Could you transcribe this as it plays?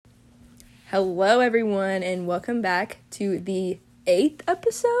Hello, everyone, and welcome back to the 8th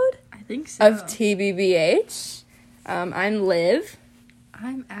episode I think so. of TBBH. I'm Liv,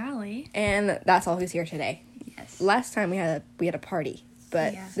 I'm Allie. and that's all who's here today. Yes. Last time we had a party,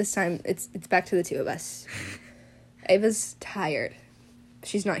 but Yeah. this time it's back to the two of us. Ava's tired.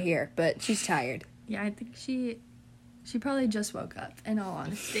 She's not here, but she's tired. Yeah, I think she probably just woke up, in all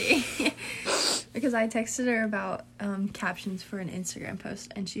honesty. Because I texted her about captions for an Instagram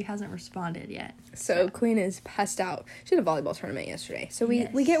post, and she hasn't responded yet. So Queen is passed out. She had a volleyball tournament yesterday, so we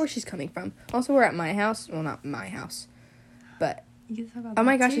Yes. get where she's coming from. Also, we're at my house. Well, not my house, but You can talk about oh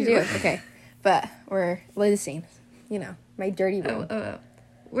my that gosh, you too. do. Okay, but we're lay the scene. You know, my dirty room. Oh.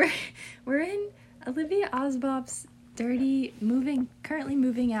 We're in Olivia Osbob's dirty currently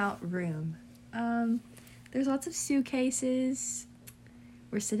moving out room. There's lots of suitcases.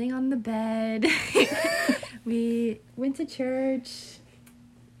 We're sitting on the bed. We went to church.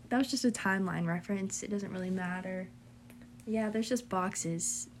 That was just a timeline reference. It doesn't really matter. Yeah, there's just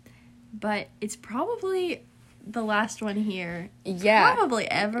boxes. But it's probably the last one here. Yeah. Probably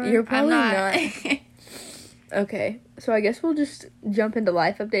ever. You're probably not. Okay, so I guess we'll just jump into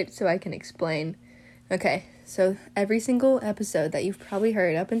life updates so I can explain. Okay, so every single episode that you've probably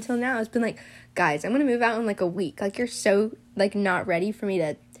heard up until now has been like, guys, I'm gonna move out in like a week. Like, you're so like not ready for me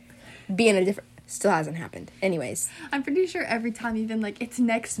to be in a different. Still hasn't happened. Anyways, I'm pretty sure every time you've been like, it's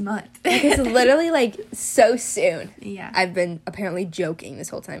next month. like, it's literally like so soon. Yeah. I've been apparently joking this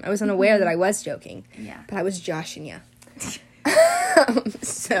whole time. I was unaware that I was joking. Yeah. But I was joshing you.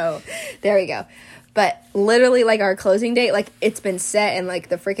 So there we go. But literally, like, our closing date, like, it's been set in like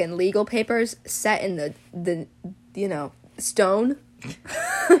the freaking legal papers, set in the you know, stone.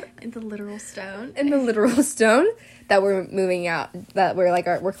 In the literal stone. In the literal stone that we're moving out, that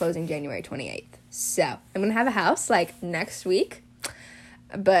we're closing January 28th. So I'm gonna have a house like next week,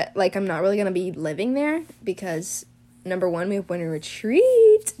 but like I'm not really gonna be living there because number one, we have winter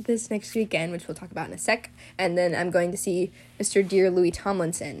retreat this next weekend, which we'll talk about in a sec, and then I'm going to see Mr. Dear Louis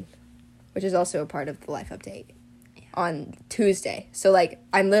Tomlinson, which is also a part of the life update, on Tuesday. So like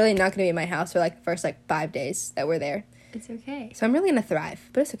I'm literally not gonna be in my house for like the first like 5 days that we're there. It's okay. So I'm really gonna thrive,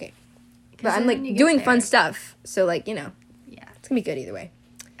 but it's okay. But I'm then when you like get doing there- fun stuff, so like, you know, Yeah. it's gonna be good either way.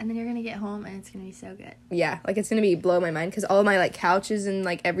 And then you're gonna get home and it's gonna be so good. Yeah, like it's gonna be blow my mind because all of my like couches and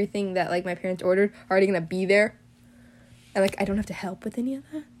like everything that like my parents ordered are already gonna be there, and like I don't have to help with any of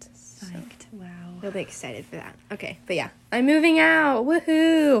that. So Psyched. Wow. really excited for that. Okay, but yeah, I'm moving out.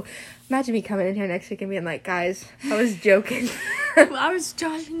 Woohoo! Imagine me coming in here next week and being like, guys, I was joking. Well, I was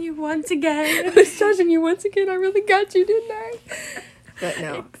joshing you once I again. was judging you once again. I really got you, didn't I? But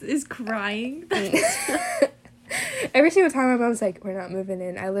no. Is crying. Every single time my mom's like, we're not moving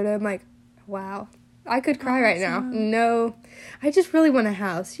in, I literally am like, wow, I could cry right now. Awesome. No, I just really want a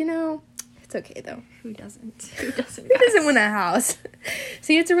house, you know? It's okay, though. Who doesn't? Who doesn't? Who doesn't want a house?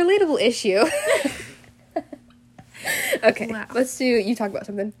 See, it's a relatable issue. Okay, Wow. let's do, you talk about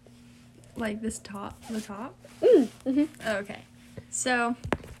something. Like this top? The top? Mm-hmm. Okay. So,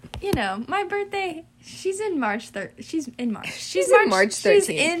 you know, my birthday, she's in March. She's in March. She's in March 13th. She's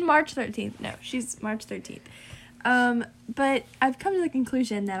in March 13th. No, she's March 13th. But I've come to the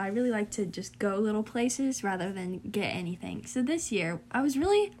conclusion that I really like to just go little places rather than get anything. So this year, I was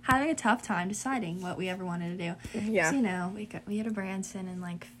really having a tough time deciding what we ever wanted to do. Yeah. So, you know, we had a Branson and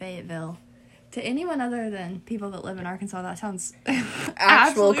like Fayetteville. To anyone other than people that live in Arkansas, that sounds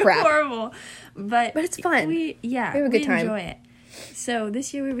absolutely crap. horrible. But it's fun. We have a good time. enjoy it. So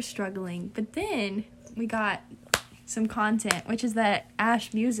this year we were struggling, but then we got some content, which is that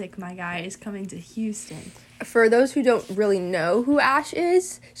Ash Music, my guy, is coming to Houston. For those who don't really know who Ash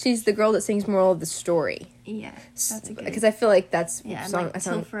is, she's the girl that sings Moral of the Story. Yeah, that's a good. Because I feel like that's Yeah, and song, like a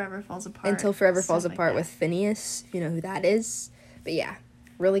song Till Forever Falls Apart. Until Forever Falls stuff like Apart that. with Phineas, if you know who that is. But yeah,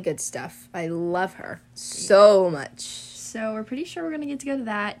 really good stuff. I love her so much. So we're pretty sure we're gonna get to go to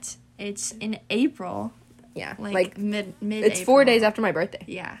that. It's in April, Yeah, like mid. it's 4 days after my birthday.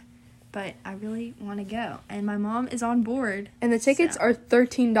 Yeah, but I really want to go, and my mom is on board. And the tickets So- are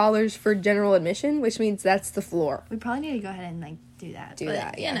 $13 for general admission, which means that's the floor. We probably need to go ahead and like do that. Do but,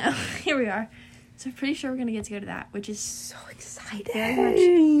 that, yeah. You know, here we are. So I'm pretty sure we're gonna get to go to that, which is So excited. very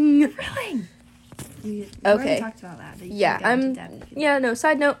much thrilling. We already Okay. talked about that. But you Yeah, can go into depth if you yeah, no,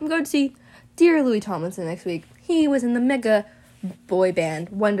 side note, I'm going to see Dear Louis Tomlinson next week. He was in the mega boy band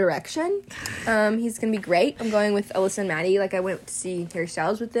One Direction. He's going to be great. I'm going with Alyssa and Maddie. Like, I went to see Harry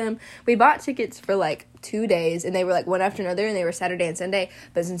Styles with them. We bought tickets for, like, 2 days, and they were, like, one after another, and they were Saturday and Sunday.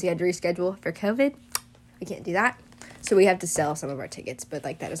 But since he had to reschedule for COVID, we can't do that. So So we have to sell some of our tickets, but,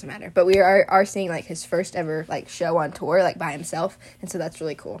 like, that doesn't matter. But we are seeing, like, his first ever, like, show on tour, like, by himself. And so that's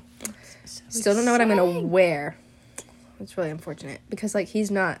really cool. Still don't know what I'm going to wear. It's really unfortunate. Because, like,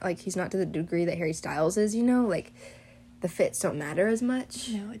 he's not to the degree that Harry Styles is, you know? Like, the fits don't matter as much.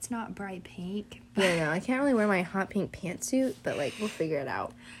 No, it's not bright pink. Yeah, no, I can't really wear my hot pink pantsuit, but, like, we'll figure it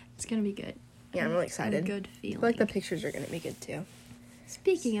out. It's going to be good. Yeah, I'm really excited. A good I feeling. feel like the pictures are going to be good, too.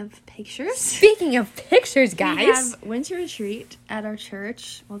 Speaking of pictures. Speaking of pictures, guys. We have winter retreat at our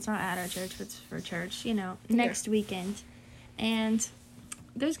church. Well, it's not at our church, but it's for church, you know, next weekend. And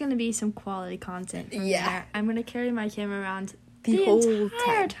there's going to be some quality content from there. I'm going to carry my camera around the whole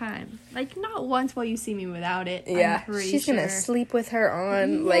entire time. Like, not once while you see me without it. Yeah. I'm She's sure. going to sleep with her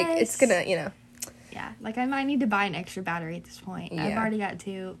on. Like, it's going to, you know. Yeah, like I might need to buy an extra battery at this point. Yeah. I've already got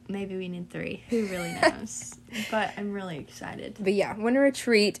 2. Maybe we need 3. Who really knows? But I'm really excited. But yeah, winter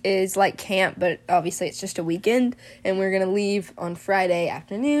retreat is like camp, but obviously it's just a weekend. And we're going to leave on Friday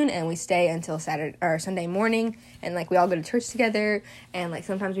afternoon and we stay until Saturday or Sunday morning. And like we all go to church together. And like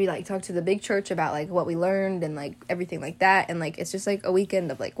sometimes we like talk to the big church about like what we learned and like everything like that. And like it's just like a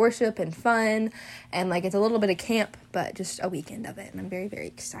weekend of like worship and fun. And like it's a little bit of camp, but just a weekend of it. And I'm very, very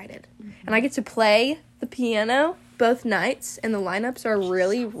excited. Mm-hmm. And I get to play the piano both nights. And the lineups are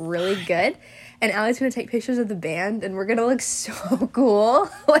really, really good. And Allie's going to take pictures of the band, and we're going to look so cool.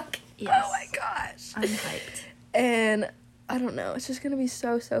 Like, yes. Oh my gosh. I'm hyped. And I don't know. It's just going to be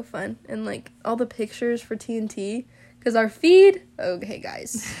so, so fun. And, like, all the pictures for TNT. Because our feed, okay,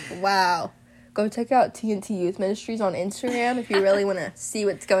 guys. Wow. Go check out TNT Youth Ministries on Instagram if you really want to see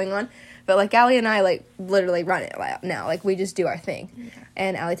what's going on. But, like, Allie and I, like, literally run it now. Like, we just do our thing. Yeah.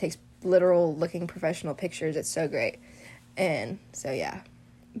 And Allie takes literal-looking professional pictures. It's so great. And so, yeah.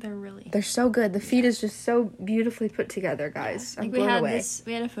 They're so good. The feed is just so beautifully put together, guys. Yeah. I'm blown away.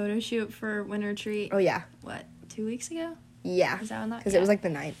 We had a photo shoot for winter retreat. Oh yeah. What, 2 weeks ago? Yeah. Was that on that? Because it was like the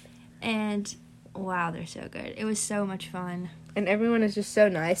 9th. And wow, they're so good. It was so much fun. And everyone is just so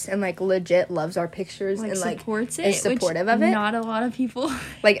nice and like legit loves our pictures and like supports it. Is supportive of it. Not a lot of people.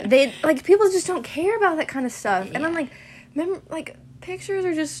 Like people just don't care about that kind of stuff. Yeah. And I'm like, pictures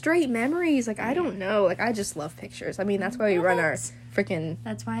are just straight memories. Like I don't know. Like I just love pictures. I mean that's why we run our freaking.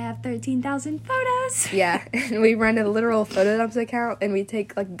 That's why I have 13,000 photos. Yeah, and we run a literal photo dumps account, and we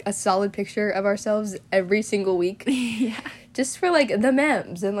take like a solid picture of ourselves every single week. Yeah. Just for like the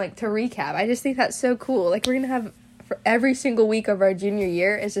memes and like to recap. I just think that's so cool. Like we're gonna have for every single week of our junior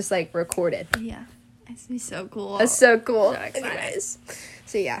year is just like recorded. Yeah, it's gonna be so cool. That's so cool. So anyways,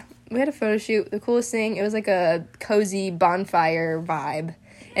 so yeah, we had a photo shoot. The coolest thing, it was like a cozy bonfire vibe,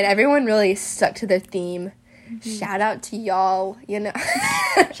 and everyone really stuck to their theme. Mm-hmm. Shout out to y'all, you know.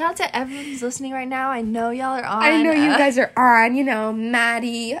 Shout out to everyone who's listening right now. I know y'all are on. I know you guys are on, you know,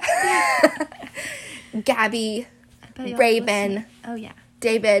 Maddie, Gabby, Raven. Oh, yeah.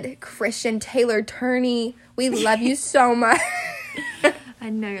 David, Christian, Taylor, Turney. We love you so much. I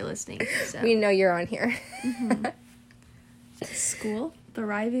know you're listening. So. We know you're on here. Mm-hmm. School,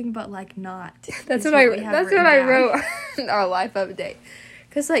 thriving, but like not. That's what I wrote on our life update.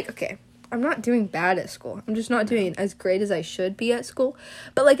 Because, like, okay. I'm not doing bad at school. I'm just not doing as great as I should be at school.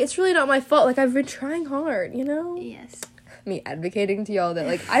 But, like, it's really not my fault. Like, I've been trying hard, you know? Yes. Me advocating to y'all that,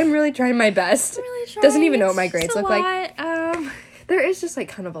 like, I'm really trying my best. I'm really trying. Doesn't even know what my grades look like. There is just, like,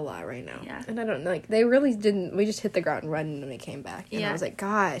 kind of a lot right now. Yeah. And I don't know. Like, they really didn't. We just hit the ground running when we came back. And I was like,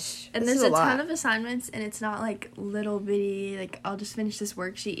 gosh. And there's a ton of assignments, and it's not, like, little bitty, like, I'll just finish this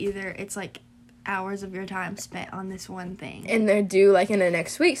worksheet either. It's, like, hours of your time spent on this one thing. And they're due, like, in the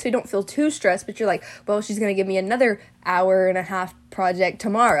next week, so you don't feel too stressed, but you're like, well, she's going to give me another hour and a half project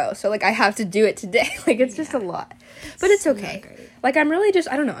tomorrow, so, like, I have to do it today. Like, it's just a lot. But it's okay. Like, I'm really just,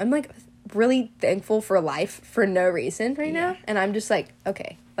 I don't know, I'm, like, really thankful for life for no reason right now, and I'm just like,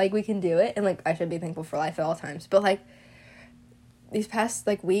 okay, like, we can do it, and, like, I should be thankful for life at all times, but, like, these past,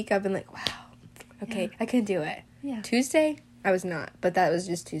 like, week, I've been like, wow, okay, I can do it. Yeah. Tuesday, I was not, but that was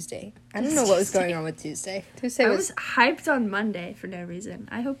just Tuesday. I don't know what was going on with Tuesday. I was hyped on Monday for no reason.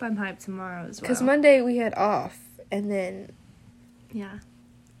 I hope I'm hyped tomorrow as well. Because Monday we had off, and then... Yeah.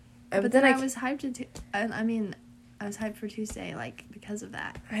 But then I was hyped I was hyped for Tuesday, like, because of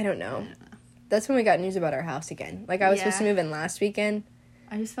that. I don't know. That's when we got news about our house again. Like, I was supposed to move in last weekend.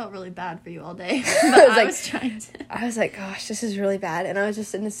 I just felt really bad for you all day. I was trying to. I was like, gosh, this is really bad. And I was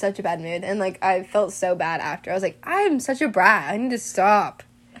just in such a bad mood. And, like, I felt so bad after. I was like, I'm such a brat. I need to stop.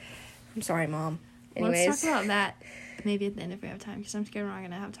 I'm sorry, Mom. Anyways. Let's talk about that maybe at the end if we have time. Because I'm scared we're not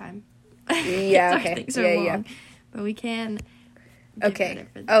going to have time. Yeah, okay. Things are long. Yeah. But we can. Okay.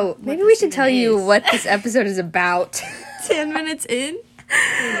 Oh, maybe we should tell you what this episode is about. 10 minutes in?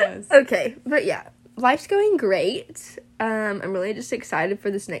 Who knows? Okay. But, yeah. life's going great. I'm really just excited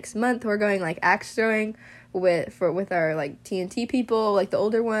for this next month. We're going like axe throwing with our like TNT people, like the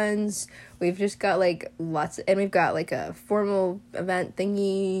older ones. We've just got like and we've got like a formal event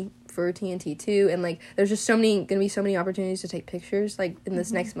thingy for TNT too, and like there's just gonna be so many opportunities to take pictures like in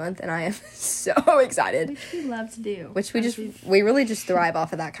this next month, and I am so excited. Which we love to do. Which we really just thrive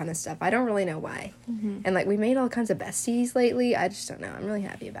off of that kind of stuff. I don't really know why. And like we made all kinds of besties lately. I just don't know. I'm really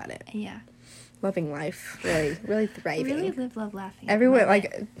happy about it. Yeah. Loving life, really thriving. Really live, love, laughing. Everyone,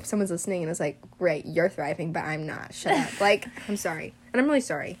 like, someone's listening and is like, great, you're thriving, but I'm not. Shut up. Like, I'm sorry. And I'm really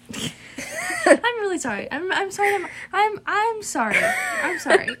sorry. I'm really sorry. I'm sorry. I'm sorry. I'm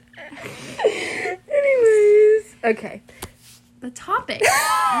sorry. Anyways. Okay. The topic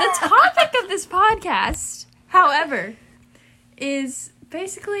of this podcast, however, is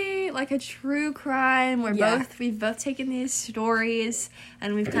basically like a true crime where we've both taken these stories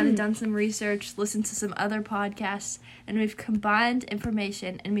and we've kind of done some research, listened to some other podcasts, and we've combined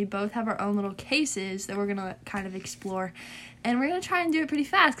information, and we both have our own little cases that we're gonna kind of explore, and we're gonna try and do it pretty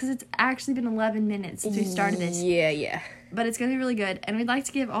fast because it's actually been 11 minutes since we started this. Yeah. But it's gonna be really good, and we'd like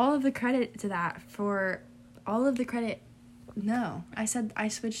to give all of the credit to that for all of the credit. No, I said I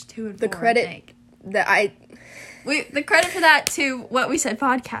switched 2 and 4. The credit I think. the credit for that to What We Said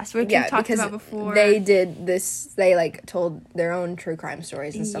podcast, which we talked about before. They did this. They like told their own true crime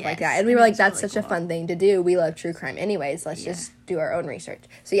stories and stuff like that, and we were like, "That's really such a fun thing to do. We love true crime, anyways. Let's just do our own research."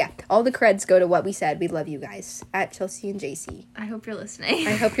 So yeah, all the creds go to What We Said. We love you guys at Chelsea and JC. I hope you're listening.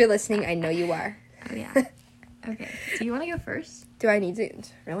 I hope you're listening. I know you are. Oh yeah. Okay. Do you want to go first? Do I need to?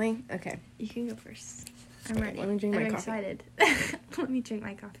 Really? Okay. You can go first. I'm ready. Let me drink my coffee. I'm excited. Let me drink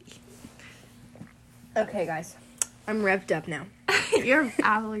my coffee. Okay, guys. I'm revved up now. You're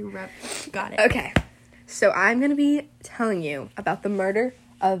absolutely revved. Got it. Okay. So I'm going to be telling you about the murder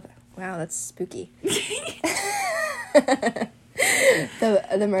of... Wow, that's spooky.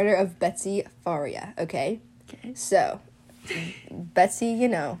 the murder of Betsy Faria, okay? Okay. So, Betsy, you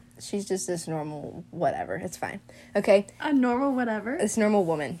know, she's just this normal whatever. It's fine. Okay? A normal whatever? This normal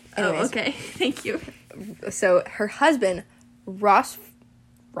woman. Anyways, oh, okay. Thank you. So, her husband, Russ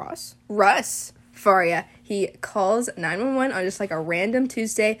Faria, he calls 911 on just like a random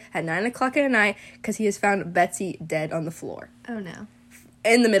Tuesday at 9 o'clock at night because he has found Betsy dead on the floor. Oh, no.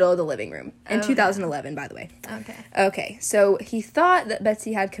 In the middle of the living room. In 2011, by the way. Okay, so he thought that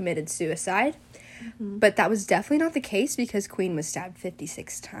Betsy had committed suicide, but that was definitely not the case because Queen was stabbed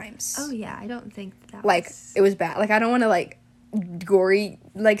 56 times. Oh, yeah, I don't think that it was bad. Like, I don't want to, like, gory,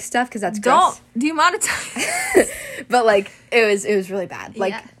 like, stuff because that's gross. Don't demonetize. But, like, it was really bad.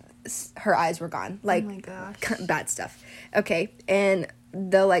 Like, her eyes were gone. Like, oh my gosh. Bad stuff. Okay, and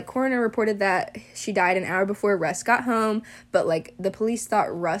the, like, coroner reported that she died an hour before Russ got home, but, like, the police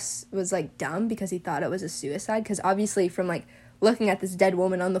thought Russ was, like, dumb because he thought it was a suicide, because obviously from, like, looking at this dead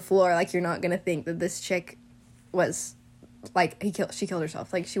woman on the floor, like, you're not gonna think that this chick was, like, she killed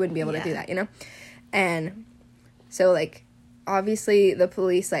herself. Like, she wouldn't be able to do that, you know? And so, like, obviously the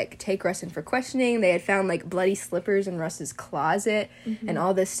police, like, take Russ in for questioning. They had found, like, bloody slippers in Russ's closet and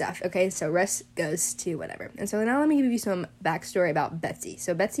all this stuff. Okay, so Russ goes to whatever. And so now let me give you some backstory about Betsy.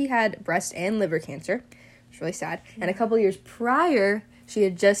 So Betsy had breast and liver cancer. It's really sad. And a couple years prior, she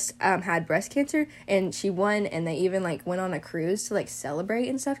had just had breast cancer, and she won, and they even, like, went on a cruise to, like, celebrate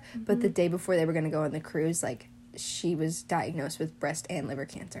and stuff. But the day before they were going to go on the cruise, like, she was diagnosed with breast and liver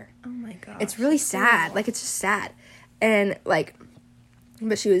cancer. Oh, my gosh. It's really sad. Like, it's just sad. And, like,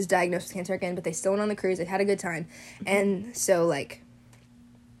 but she was diagnosed with cancer again, but they still went on the cruise. They had a good time. And so, like,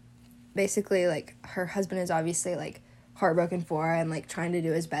 basically, like, her husband is obviously, like, heartbroken for her and, like, trying to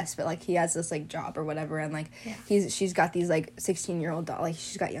do his best, but, like, he has this, like, job or whatever, and, like, she's got these, like, 16-year-old like,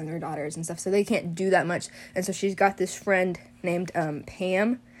 she's got younger daughters and stuff, so they can't do that much. And so she's got this friend named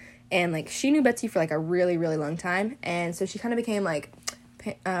Pam, and, like, she knew Betsy for, like, a really, really long time, and so she kind of became, like,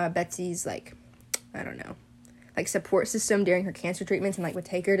 Betsy's, like, I don't know, like, support system during her cancer treatments, and, like, would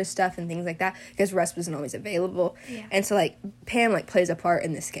take her to stuff and things like that, because Russ wasn't always available. And so, like, Pam, like, plays a part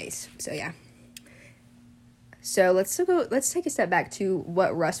in this case. So, yeah. So, let's take a step back to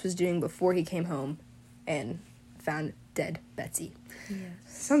what Russ was doing before he came home and found dead Betsy. Yes.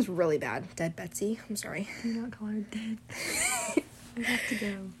 Sounds really bad. Dead Betsy. I'm sorry. Do not call her dead. I have to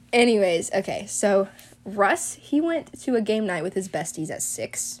go. Anyways, okay, so Russ, he went to a game night with his besties at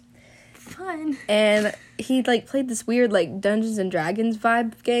 6. Fun. And he, like, played this weird, like, Dungeons and Dragons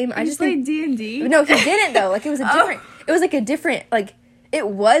vibe game. I just played D&D. No, he didn't, though. Like, it was a different... It was, like, a different, like... It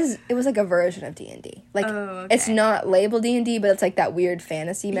was like, a version of D&D. Like, it's not labeled D&D, but it's, like, that weird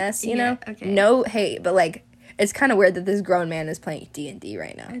fantasy mess, you know? Okay. No hate, but, like, it's kind of weird that this grown man is playing D&D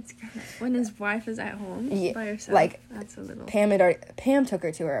right now. It's kind of, when his wife is at home by herself. Like, that's a little. Pam took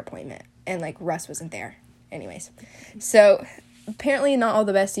her to her appointment, and like Russ wasn't there. Anyways, so apparently not all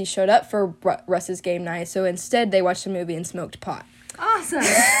the besties showed up for Russ's game night. So instead, they watched a movie and smoked pot. Awesome.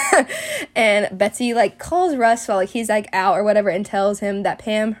 And Betsy like calls Russ while like he's like out or whatever, and tells him that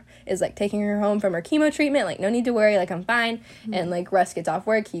Pam is like taking her home from her chemo treatment, like no need to worry, like I'm fine. Mm-hmm. And like Russ gets off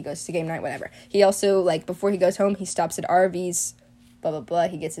work, he goes to game night, whatever. He also like before he goes home, he stops at Arby's, blah blah blah,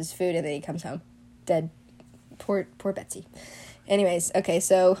 he gets his food, and then he comes home dead. Poor Betsy. Anyways, okay,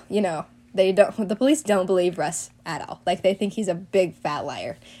 so the police don't believe Russ at all. Like they think he's a big fat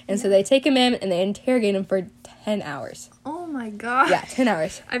liar, and so they take him in and they interrogate him for 10 hours. Oh my god. Yeah, 10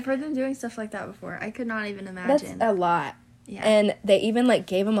 hours. I've heard them doing stuff like that before. I could not even imagine. That's a lot. Yeah. And they even, like,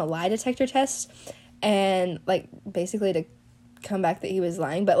 gave him a lie detector test and, like, basically to come back that he was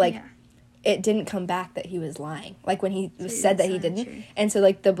lying. But, like, it didn't come back that he was lying. Like, when he said that he didn't. True. And so,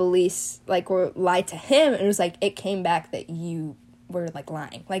 like, the police, like, were lied to him. And it was, like, it came back that you were, like,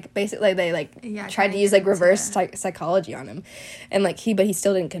 lying. Like, basically, they, like, tried to use, like, reverse psychology on him. And, like, but he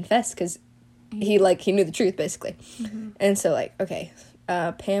still didn't confess because he knew the truth, basically. Mm-hmm. And so, like, okay,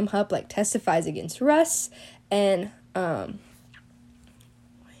 Pam Hupp, like, testifies against Russ. And, did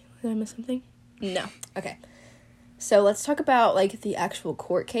I miss something? No. Okay. So let's talk about like the actual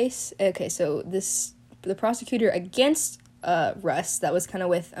court case. Okay, so the prosecutor against Russ that was kind of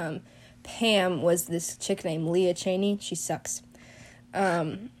with Pam was this chick named Leah Cheney. She sucks.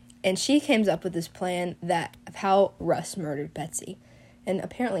 And she came up with this plan of how Russ murdered Betsy. And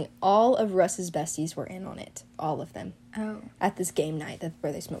apparently all of Russ's besties were in on it. All of them. Oh. At this game night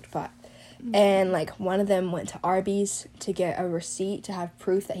where they smoked pot. And, like, one of them went to Arby's to get a receipt to have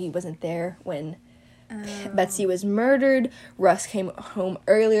proof that he wasn't there when Betsy was murdered. Russ came home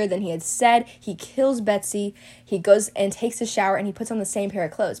earlier than he had said. He kills Betsy. He goes and takes a shower, and he puts on the same pair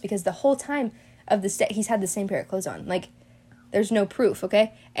of clothes. Because the whole time of the he's had the same pair of clothes on. Like, there's no proof,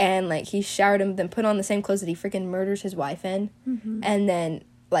 okay? And, like, he showered him, then put on the same clothes that he freaking murders his wife in. Mm-hmm. And then,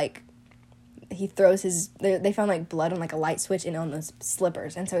 like, he throws they found like blood on like a light switch and on those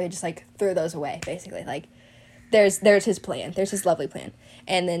slippers, and so he just like threw those away, basically. Like there's his plan, there's his lovely plan.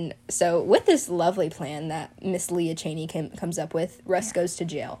 And then so with this lovely plan that Miss Leah Cheney comes up with, Russ goes to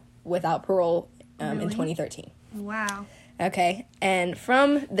jail without parole in 2013. Wow. Okay. And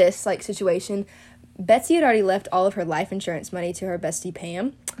from this like situation, Betsy had already left all of her life insurance money to her bestie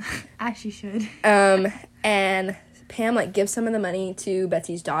Pam. As she should. And Pam, like, gives some of the money to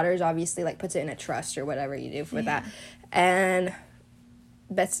Betsy's daughters, obviously, like, puts it in a trust or whatever you do for that. And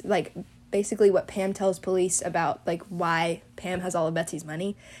Betsy, like, basically what Pam tells police about, like, why Pam has all of Betsy's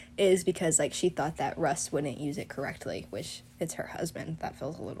money is because, like, she thought that Russ wouldn't use it correctly, which it's her husband. That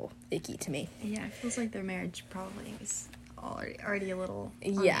feels a little icky to me. Yeah, it feels like their marriage probably was already a little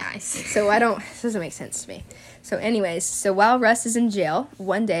on the ice. So this doesn't make sense to me. So anyways, while Russ is in jail,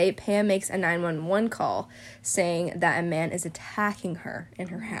 one day Pam makes a 911 call saying that a man is attacking her in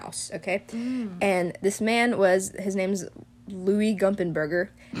her house, okay? And this man his name's Louis Gumpenberger,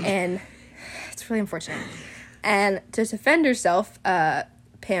 and it's really unfortunate. And to defend herself,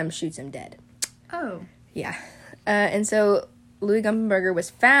 Pam shoots him dead. Oh. Yeah. And so Louis Gumpenberger was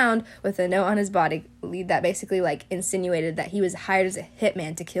found with a note on his body that basically, like, insinuated that he was hired as a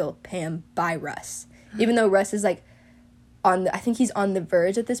hitman to kill Pam by Russ. Even though Russ is, like, I think he's on the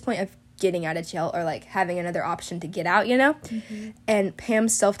verge at this point of getting out of jail or, like, having another option to get out, you know? Mm-hmm. And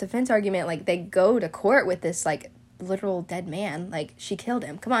Pam's self-defense argument, like, they go to court with this, like, literal dead man. Like, she killed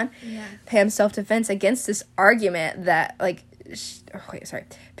him. Come on. Yeah. Pam's self-defense against this argument that, like,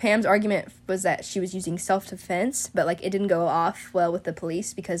 Pam's argument was that she was using self-defense, but, like, it didn't go off well with the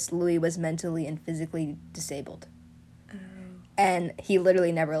police because Louis was mentally and physically disabled. Oh. And he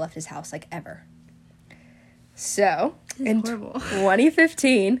literally never left his house, like, ever. So, in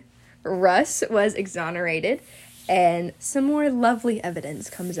 2015, Russ was exonerated, and some more lovely evidence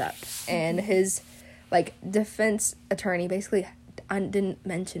comes up. And his, like, defense attorney basically didn't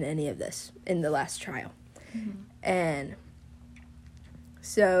mention any of this in the last trial. Mm-hmm. And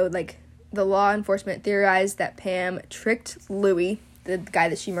so, like, the law enforcement theorized that Pam tricked Louis, the guy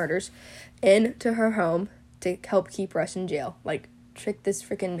that she murders, into her home to help keep Russ in jail. Like, tricked this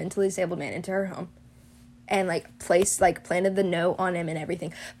freaking mentally disabled man into her home. And, like, planted the note on him and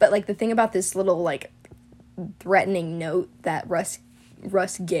everything. But, like, the thing about this little, like, threatening note that Russ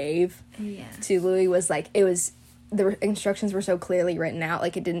gave to Louis was, like, the instructions were so clearly written out,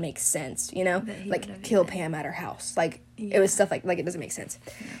 like, it didn't make sense, you know? Like, kill Pam at her house. Like, it was stuff like it doesn't make sense.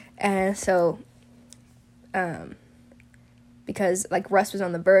 Yeah. And so, because, like, Russ was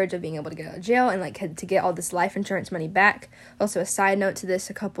on the verge of being able to get out of jail and, like, had to get all this life insurance money back. Also, a side note to this,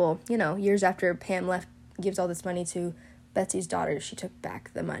 a couple, years after Pam gives all this money to Betsy's daughter, she took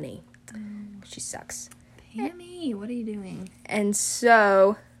back the money. She sucks. Pammy, what are you doing? And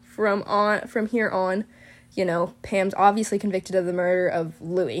so, from here on, Pam's obviously convicted of the murder of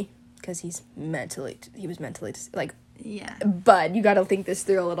Louis, because he was mentally, like, Yeah. bud, you gotta think this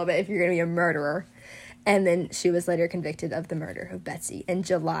through a little bit if you're gonna be a murderer. And then she was later convicted of the murder of Betsy in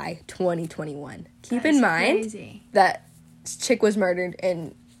July 2021. Keep in mind crazy. that chick was murdered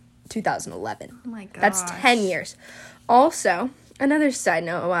in 2011. Oh my gosh. That's 10 years. Also, another side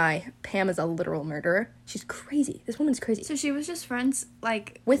note why Pam is a literal murderer. She's crazy. This woman's crazy. So she was just friends,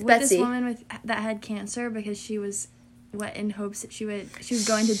 like, With this Betsy. woman that had cancer because she was, in hopes that she was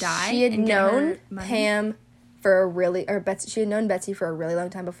going to die. She had and get her known money? Pam she had known Betsy for a really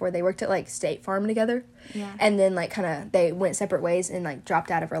long time before. They worked at, like, State Farm together. Yeah. And then, like, kind of, they went separate ways and, like, dropped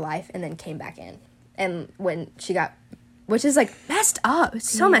out of her life and then came back in. And when she got, which is, like, messed up.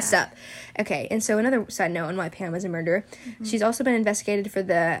 It's so messed up. Okay, and so another side note on why Pam was a murderer. She's also been investigated for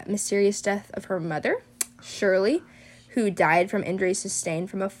the mysterious death of her mother, Shirley, who died from injuries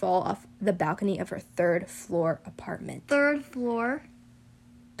sustained from a fall off the balcony of her third-floor apartment. Third floor?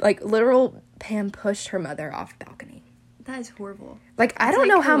 Like, literal, Pam pushed her mother off the balcony. That is horrible. Like, I It's don't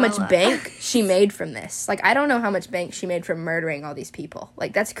like know how much Cruella. bank she made from this. Like, I don't know how much bank she made from murdering all these people.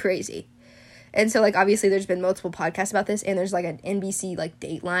 Like, that's crazy. And so, like, obviously there's been multiple podcasts about this, and there's, like, an NBC, like,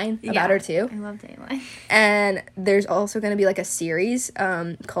 Dateline about her, too. I love Dateline. And there's also going to be, like, a series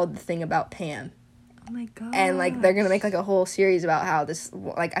called The Thing About Pam. Oh my god. And, like, they're going to make, like, a whole series about how this,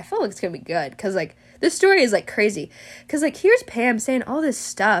 like, I feel like it's going to be good. Because, like, this story is, like, crazy. Because, like, here's Pam saying all this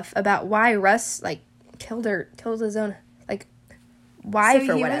stuff about why Russ, like, killed his own, like, wife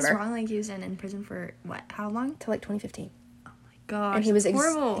or whatever. So he was wrongly accused and in prison for, what, how long? Till, like, 2015. Gosh, And he was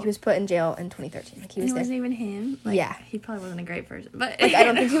horrible. he was put in jail in 2013. Like, he was It there. wasn't even him. Like, Yeah. He probably wasn't a great person. But Like, I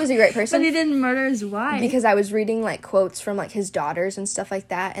don't think he was a great person. But he didn't murder his wife. Because I was reading, like, quotes from, like, his daughters and stuff like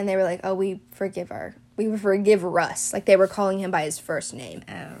that, and they were like, oh, we forgive Russ. Like, they were calling him by his first name.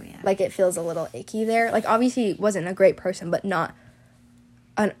 Oh, yeah. Like, it feels a little icky there. Like, obviously, he wasn't a great person, but not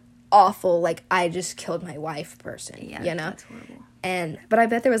an awful, like, I just killed my wife person, Yeah, that's horrible. But I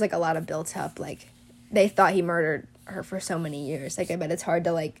bet there was, like, a lot of built up, like, they thought he murdered her for so many years. Like, I bet it's hard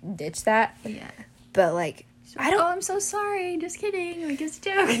to, like, ditch that. Yeah. But, like, I don't... Oh, I'm so sorry. Just kidding. Like, it's a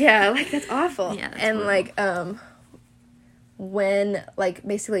joke. Yeah, like, that's awful. Yeah, that's and, horrible. like, when, like,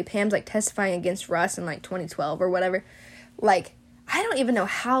 basically Pam's, like, testifying against Russ in, like, 2012 or whatever, like, I don't even know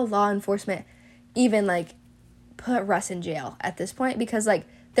how law enforcement even, like, put Russ in jail at this point, because, like,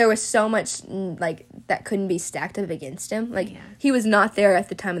 there was so much, like, that couldn't be stacked up against him. Like, Yeah. he was not there at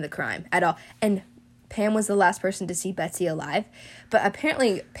the time of the crime at all. And Pam was the last person to see Betsy alive. But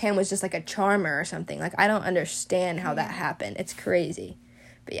apparently Pam was just, like, a charmer or something. Like, I don't understand how that happened. It's crazy.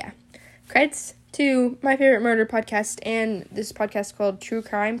 But, yeah. Credits to my favorite murder podcast and this podcast called True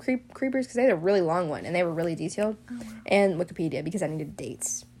Crime Creepers, because they had a really long one, and they were really detailed. Oh, wow. And Wikipedia, because I needed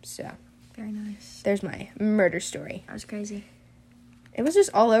dates. So, Very nice. there's my murder story. That was crazy. It was just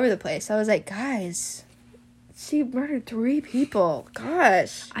all over the place. I was like, guys, she murdered 3 people.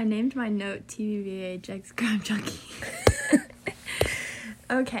 Gosh. I named my note TVVHX Crime Junkie.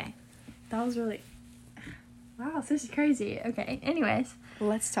 Okay. That was really... Wow, this is crazy. Okay, anyways.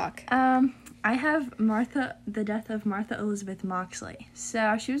 Let's talk. I have the death of Martha Elizabeth Moxley.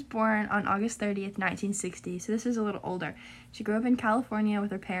 So, she was born on August 30th, 1960. So, this is a little older. She grew up in California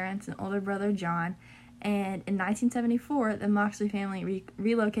with her parents and older brother, John. And in 1974, the Moxley family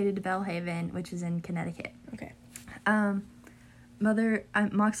relocated to Bellhaven, which is in Connecticut. Okay.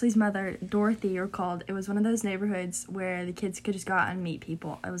 Moxley's mother, Dorothy, recalled it was one of those neighborhoods where the kids could just go out and meet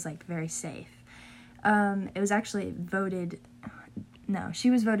people. It was, like, very safe. It was actually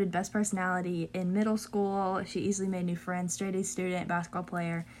she was voted best personality in middle school. She easily made new friends, straight A student, basketball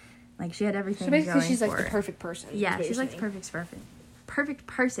player. Like, she had everything So basically, going she's, like, for the her. perfect person. Yeah, she's like the perfect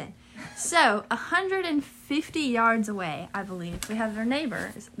person. So, 150 yards away, I believe, we have their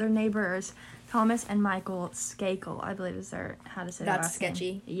neighbors, Thomas and Michael Skakel, I believe is how to say their That's last name.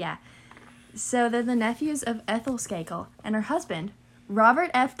 sketchy. Yeah. So, they're the nephews of Ethel Skakel and her husband,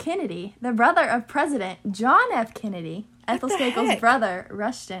 Robert F. Kennedy, the brother of President John F. Kennedy. Ethel the Skakel's heck? brother,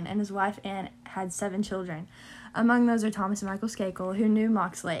 Rushton, and his wife Anne had 7 children. Among those are Thomas and Michael Skakel, who knew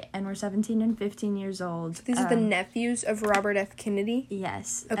Moxley and were 17 and 15 years old. These are the nephews of Robert F. Kennedy?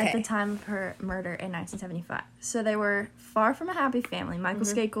 Yes, Okay. at the time of her murder in 1975. So they were far from a happy family. Michael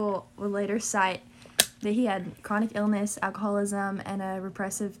Skakel would later cite that he had chronic illness, alcoholism, and a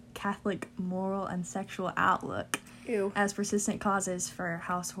repressive Catholic moral and sexual outlook. Ew. as persistent causes for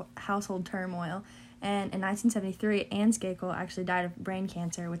household turmoil. And in 1973, Anne Skakel actually died of brain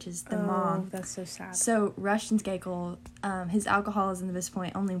cancer, which is the mom. That's so sad. So Rushton Skakel, his alcoholism at this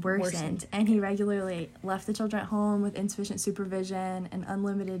point only worsened, and he regularly left the children at home with insufficient supervision and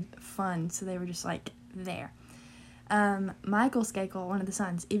unlimited funds, so they were just, like, there. Michael Skakel, one of the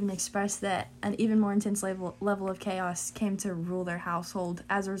sons, even expressed that an even more intense level of chaos came to rule their household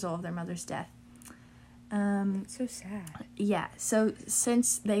as a result of their mother's death. It's so sad. Yeah, so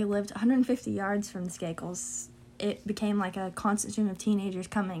since they lived 150 yards from the Skakels, it became like a constant stream of teenagers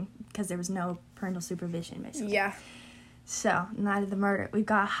coming because there was no parental supervision, basically. Yeah. So, night of the murder, we've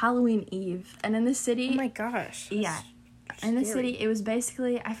got Halloween Eve, and in the city... Oh my gosh. Yeah. In the city, it was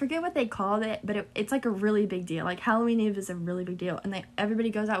basically, I forget what they called it, but it's like a really big deal. Like, Halloween Eve is a really big deal, and everybody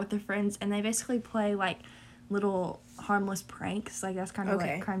goes out with their friends, and they basically play, like, little harmless pranks. Like, that's kind of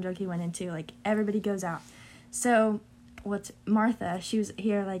what Crime Junkie went into. Like, everybody goes out. So, Martha, she was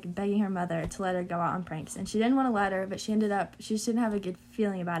here, like, begging her mother to let her go out on pranks, and she didn't want to let her, but she just didn't have a good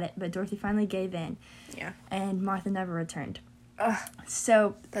feeling about it, but Dorothy finally gave in. Yeah. And Martha never returned. Ugh.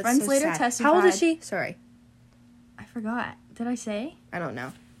 So, friends later testified... How old is she? Sorry. I forgot. Did I say? I don't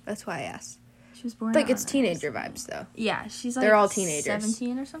know. That's why I asked. She was born. Like, it's teenager vibes, though. Yeah, she's like. They're all teenagers.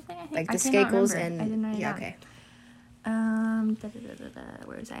 17 or something. I think. Like the Skakels and. I didn't write it down. Okay.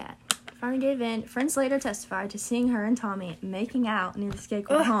 Where was I at? Finally gave in. Friends later testified to seeing her and Tommy making out near the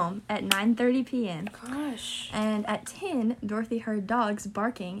Skakel home at 9:30 p.m. Gosh. And at 10, Dorothy heard dogs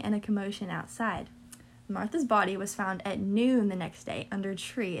barking and a commotion outside. Martha's body was found at noon the next day under a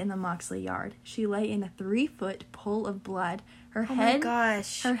tree in the Moxley yard. She lay in a 3-foot pool of blood. Her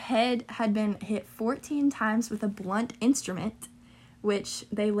head had been hit 14 times with a blunt instrument, which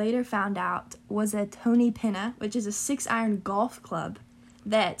they later found out was a Tony Pinna, which is a 6-iron golf club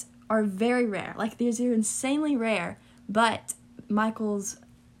that are very rare. Like, these are insanely rare, but Michael's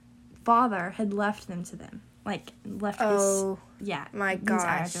father had left them to them. Like, left my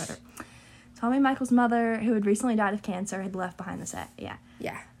gosh. Tommy Michael's mother, who had recently died of cancer, had left behind the set. Yeah.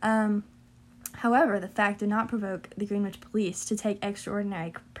 However, the fact did not provoke the Greenwich police to take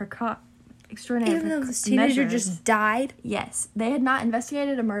extraordinary Even though this teenager just died? Yes. They had not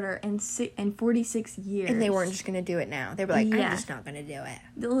investigated a murder in 46 years. And they weren't just going to do it now. They were like, I'm just not going to do it.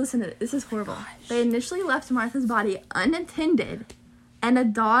 Listen to this. This is horrible. Gosh. They initially left Martha's body unattended, and a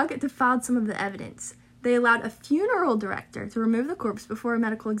dog defiled some of the evidence. They allowed a funeral director to remove the corpse before a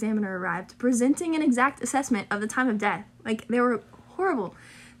medical examiner arrived, presenting an exact assessment of the time of death. Like, they were horrible.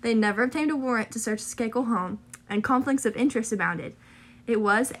 They never obtained a warrant to search the Skakel home, and conflicts of interest abounded. It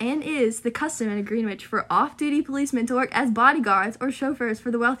was and is the custom in Greenwich for off-duty policemen to work as bodyguards or chauffeurs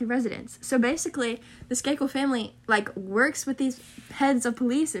for the wealthy residents. So basically, the Skakel family, like, works with these heads of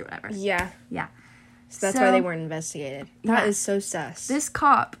police or whatever. Yeah. Yeah. So that's why they weren't investigated. That is so sus. This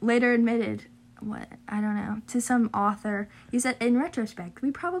cop later admitted... to some author. He said, in retrospect,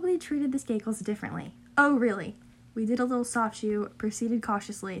 we probably treated the Skakels differently. Oh, really? We did a little soft shoe, proceeded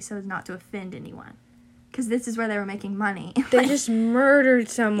cautiously so as not to offend anyone. Because this is where they were making money. They just murdered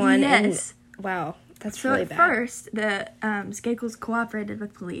someone. Yes. And, wow, that's really bad. So at first, the Skakels cooperated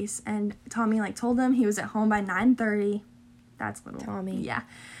with police, and Tommy, told them he was at home by 9:30. That's little. Tommy. Yeah.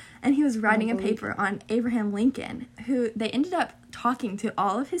 And he was writing a paper on Abraham Lincoln, who they ended up talking to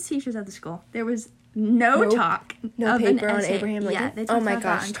all of his teachers at the school. There was no talk no of paper an on essay. Abraham Lincoln? Yeah, they talked about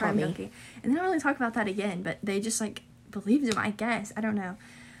that on Crime Tommy. Junkie. And they don't really talk about that again, but they just, believed him, I guess. I don't know.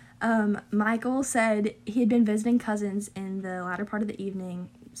 Michael said he had been visiting cousins in the latter part of the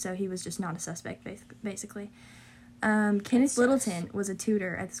evening, so he was just not a suspect, basically. Kenneth Littleton was a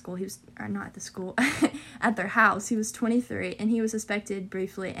tutor at the school. He was, or not at the school, at their house. He was 23, and he was suspected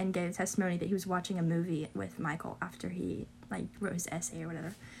briefly and gave testimony that he was watching a movie with Michael after he, wrote his essay or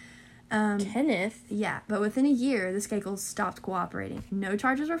whatever. Kenneth? Yeah, but within a year, the Skakels stopped cooperating. No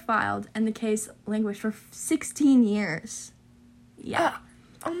charges were filed, and the case languished for 16 years. Yeah.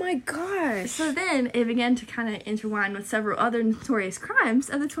 Oh my gosh. So then it began to kind of intertwine with several other notorious crimes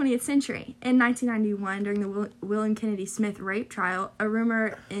of the 20th century. In 1991, during the William Kennedy Smith rape trial, a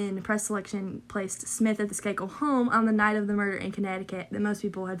rumor in press selection placed Smith at the Skakel home on the night of the murder in Connecticut that most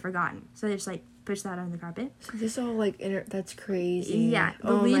people had forgotten. So they just pushed that under the carpet. So this all that's crazy. Yeah,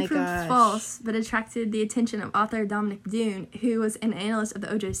 the lead proved false, but attracted the attention of author Dominic Dune, who was an analyst of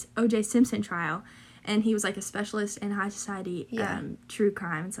the O.J. Simpson trial. And he was a specialist in high society, true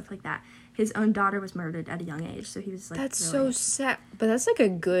crime and stuff like that. His own daughter was murdered at a young age, so he was that's really... so sad. But that's a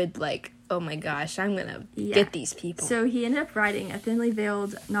good oh my gosh, I'm gonna get these people. So he ended up writing a thinly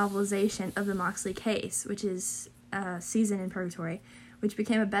veiled novelization of the Moxley case, which is Season in Purgatory, which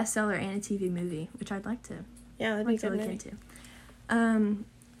became a bestseller and a TV movie, which I'd like to Yeah, that'd Like be to good look movie. into.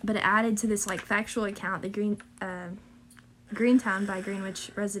 But it added to this like factual account that Greentown by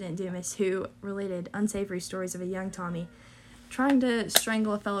Greenwich resident Dumas, who related unsavory stories of a young Tommy trying to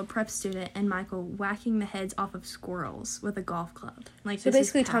strangle a fellow prep student and Michael whacking the heads off of squirrels with a golf club. Like, So this is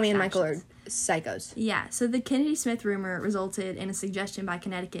basically, past Tommy and Michael actions. are psychos. Yeah, so the Kennedy Smith rumor resulted in a suggestion by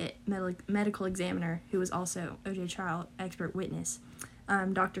Connecticut medical examiner, who was also O.J. trial expert witness,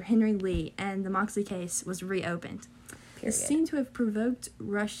 Dr. Henry Lee, and the Moxley case was reopened. This seemed to have provoked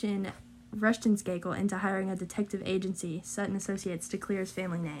Rushton Skakel into hiring a detective agency, Sutton Associates, to clear his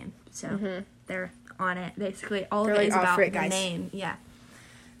family name. So they're on it. Basically, all They're of it like, is "Off about for it, the guys." name. Yeah,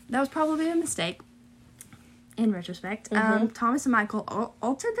 that was probably a mistake. In retrospect, Mm-hmm. Thomas and Michael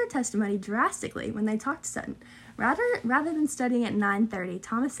altered their testimony drastically when they talked to Sutton. Rather than studying at 9:30,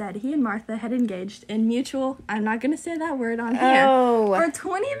 Thomas said he and Martha had engaged in mutual, I'm not going to say that word on here, Oh. for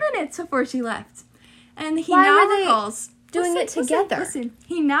 20 minutes before she left. And he Why now were they recalls doing it together? Listen,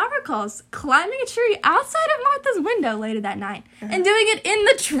 he now recalls climbing a tree outside of Martha's window later that night and doing it in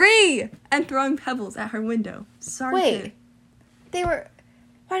the tree and throwing pebbles at her window. Sorry. Wait.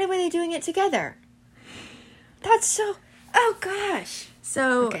 Why were they doing it together? That's so... Oh, gosh.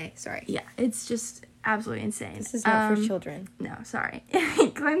 So, Okay, sorry. yeah, it's just absolutely insane. This is not for children. No, sorry. He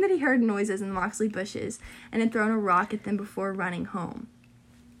claimed that he heard noises in the Moxley bushes and had thrown a rock at them before running home.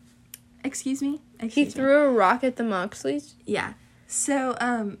 Excuse me? He threw a rock at the Moxleys? Yeah. So,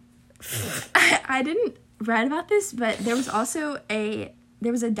 I didn't write about this, but there was also a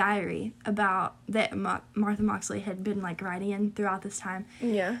diary about that Martha Moxley had been like writing in throughout this time.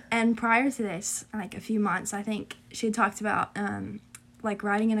 Yeah. And prior to this, like a few months, I think she had talked about like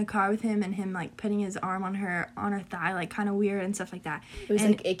riding in a car with him and him like putting his arm on her thigh, like kind of weird and stuff like that. It was,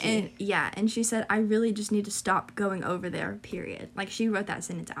 like, icky. And she said, I really just need to stop going over there, period. Like, she wrote that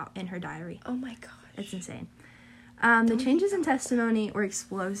sentence out in her diary. Oh, my gosh. It's insane. The changes in testimony were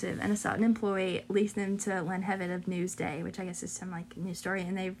explosive, and a Sutton employee leaked them to Len Hevitt of Newsday, which I guess is some like news story,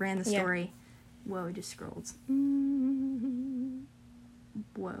 and they ran the story. Whoa, it just scrolled.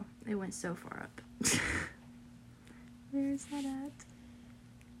 Whoa, it went so far up. Where is that at?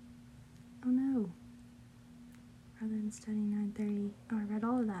 Oh no. Rather than studying 9:30. Oh, I read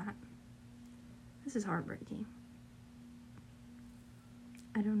all of that. This is heartbreaking.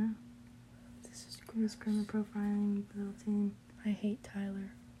 I don't know. This is Who's criminal profiling, Littleton. I hate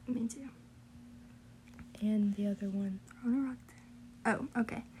Tyler. Me too. And the other one. Oh,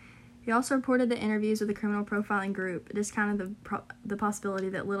 okay. He also reported that interviews with the criminal profiling group discounted the possibility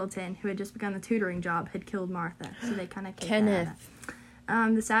that Littleton, who had just begun the tutoring job, had killed Martha. So they kind of Kenneth.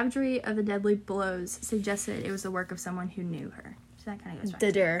 The savagery of the deadly blows suggested it was the work of someone who knew her. So that kind of goes back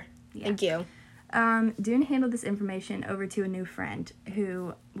to Ditter. Yeah. Thank you. Dune handled this information over to a new friend,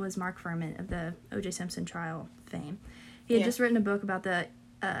 who was Mark Furman of the O.J. Simpson trial fame. He had just written a book about the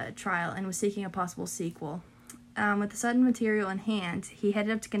trial and was seeking a possible sequel. With the Sutton material in hand, he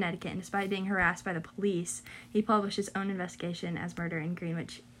headed up to Connecticut, and despite being harassed by the police, he published his own investigation as Murder in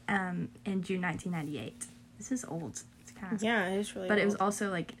Greenwich in June 1998. This is old. It's kind of, Yeah, it is really but old. it was also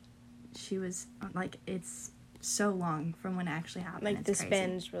like, she was like, it's so long from when it actually happened. Like, it's the crazy. span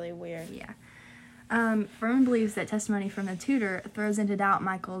is really weird. Yeah. Furman believes that testimony from the tutor throws into doubt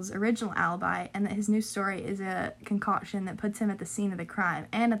Michael's original alibi, and that his new story is a concoction that puts him at the scene of the crime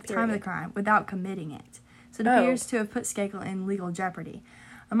and at the time of the crime without committing it. So it appears to have put Skakel in legal jeopardy.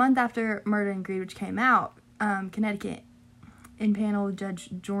 A month after Murder in Greenwich came out, Connecticut impaneled Judge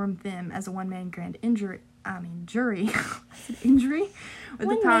Jorm Thim as a one-man grand jury with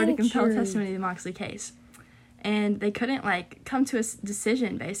the power to compel testimony in the Moxley case. And they couldn't come to a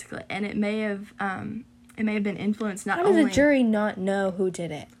decision, basically, and it may have been influenced not only. How does a jury not know who did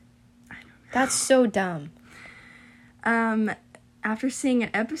it? I don't know. That's so dumb. After seeing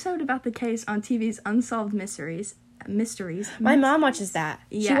an episode about the case on TV's Unsolved Mysteries. My mom watches that.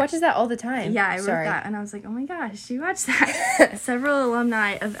 Yeah. She watches that all the time. Yeah, I wrote that, and I was like, oh my gosh, she watched that. Several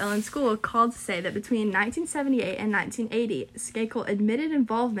alumni of Ellen School called to say that between 1978 and 1980, Skakel admitted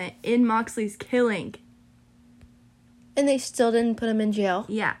involvement in Moxley's killing. And they still didn't put him in jail?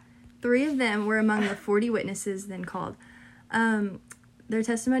 Yeah. 3 of them were among the 40 witnesses then called. Their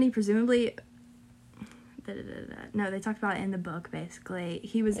testimony presumably... No, they talked about it in the book, basically.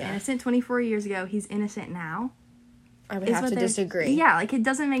 He was innocent 24 years ago. He's innocent now. I would have to disagree. Yeah, it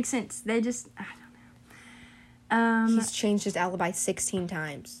doesn't make sense. They just... I don't know. He's changed his alibi 16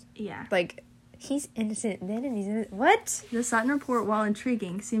 times. Yeah. He's innocent then and he's innocent... What? The Sutton report, while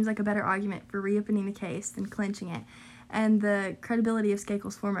intriguing, seems like a better argument for reopening the case than clinching it. And the credibility of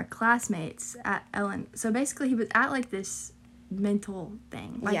Skakel's former classmates at Ellen. So basically, he was at, this mental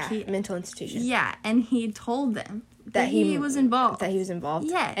thing. Like yeah, mental institution. Yeah, and he told them that he was involved. That he was involved?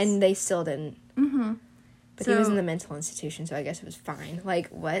 Yes. And they still didn't. Mm-hmm. But he was in the mental institution, so I guess it was fine. Like,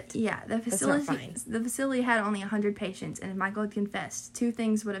 what? Yeah, the facility had only 100 patients, and if Michael had confessed, 2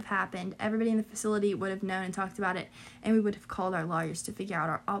 things would have happened. Everybody in the facility would have known and talked about it, and we would have called our lawyers to figure out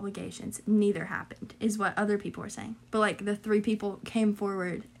our obligations. Neither happened, is what other people were saying. But, like, the 3 people came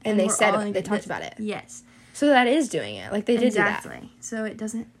forward. And they said it. They talked about it. Yes. So that is doing it. Like, they did do that. Exactly. So it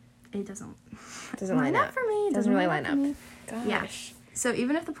doesn't line up for me. It doesn't really line up. Gosh. Yeah. So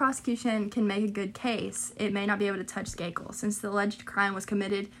even if the prosecution can make a good case, it may not be able to touch Skakel. Since the alleged crime was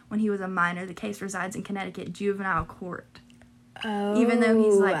committed when he was a minor, the case resides in Connecticut juvenile court. Oh. Even though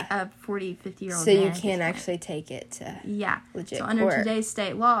he's like a 40, 50-year-old man. So man you can't actually take it to legit So court. under today's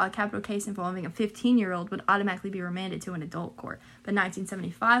state law, a capital case involving a 15-year-old would automatically be remanded to an adult court. But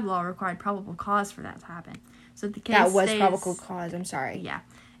 1975 law required probable cause for that to happen. So if the case that was probable cause, I'm sorry. Yeah.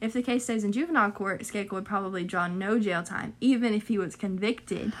 If the case stays in juvenile court, Skakel would probably draw no jail time, even if he was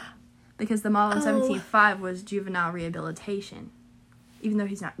convicted, because the model in 17.5 was juvenile rehabilitation. Even though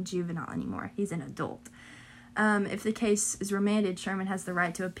he's not juvenile anymore, he's an adult. If the case is remanded, Sherman has the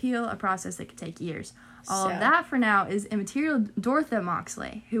right to appeal, a process that could take years. All of that for now is immaterial. Dortha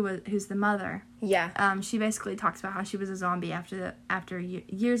Moxley, who's the mother. Yeah. She basically talks about how she was a zombie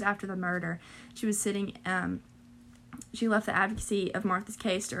years after the murder. She was sitting. She left the advocacy of Martha's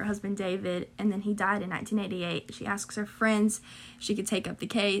case to her husband David, and then he died in 1988. She asks her friends if she could take up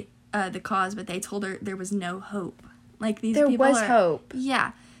the cause, but they told her there was no hope. Like these there people was hope.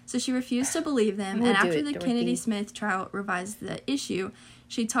 Yeah. So she refused to believe them, and after the Kennedy Smith trial revived the issue,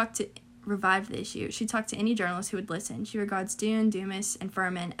 she talked to any journalist who would listen. She regards Dune, Dumas, and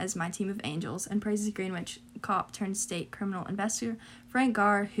Furman as my team of angels, and praises Greenwich cop turned state criminal investigator Frank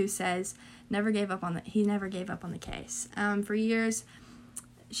Garr, who says he never gave up on the case. For years,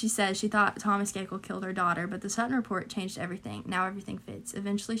 she says she thought Thomas Skakel killed her daughter, but the Sutton report changed everything. Now everything fits.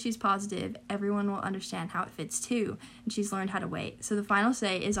 Eventually, she's positive everyone will understand how it fits too, and she's learned how to wait. So the final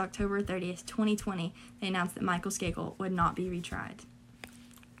say is October 30th, 2020. They announced that Michael Skakel would not be retried.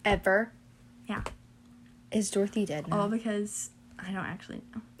 Ever? Yeah. Is Dorothy dead now? All because I don't actually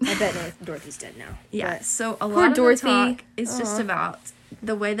know. I bet Dorothy's dead now. Yeah, so a lot of Dorothy, the talk is just about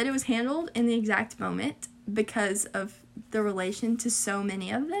the way that it was handled in the exact moment because of the relation to so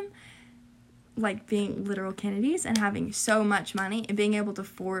many of them, like being literal Kennedys and having so much money and being able to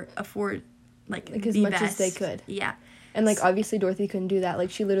afford like as much as they could. Yeah. And like obviously Dorothy couldn't do that.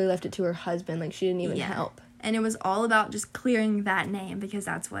 Like she literally left it to her husband. Like she didn't even help. And it was all about just clearing that name because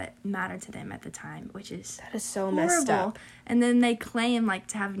that's what mattered to them at the time, which is that is so horrible. Messed up. And then they claim like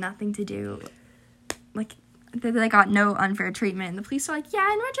to have nothing to do, like that they got no unfair treatment. And the police are like,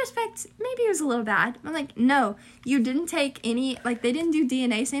 yeah, in retrospect, maybe it was a little bad. I'm like, no, you didn't take any, like they didn't do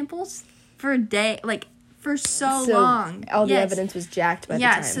DNA samples for a day, like for so long. All the evidence was jacked by the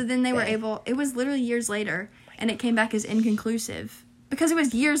time. Yeah, so then they were able, it was literally years later, and it came back as inconclusive. Because it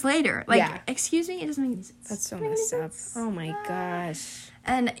was years later. Like, excuse me? It doesn't make any sense. That's so messed up. Oh, my gosh.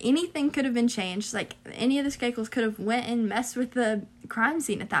 And anything could have been changed. Like, any of the Skakels could have went and messed with the crime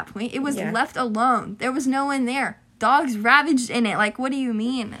scene at that point. It was left alone. There was no one there. Dogs ravaged in it. Like, what do you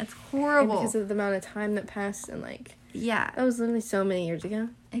mean? It's horrible. Because of the amount of time that passed and, like... Yeah. That was literally so many years ago.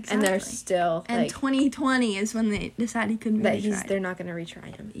 Exactly. And they're still, and 2020 is when they decided he couldn't be retried. They're not going to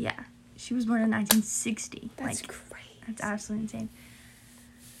retry him. Yeah. She was born in 1960. That's great. That's absolutely insane.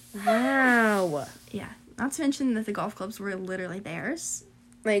 Wow. Yeah. Not to mention that the golf clubs were literally theirs.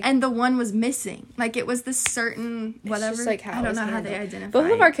 Like, and the one was missing. Like, it was this certain whatever. It's just like how I don't know handled. How they identify.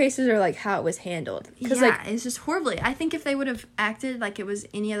 Both of our cases are like how it was handled. Yeah, like, it's just horribly. I think if they would have acted like it was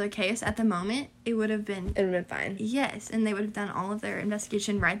any other case at the moment, it would have been... It would have been fine. Yes, and they would have done all of their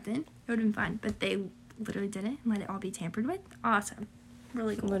investigation right then. It would have been fine. But they literally didn't and let it all be tampered with. Awesome.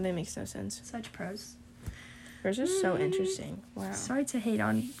 Really cool. Literally makes no sense. Such pros. Yours are so interesting. Wow. Sorry to hate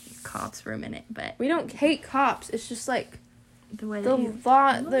on cops for a minute, but... We don't hate cops. It's just like... The way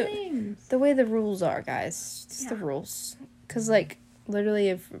the way the rules are, guys. It's the rules. Because, like, literally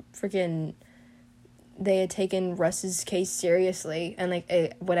if freaking... They had taken Russ's case seriously and, like,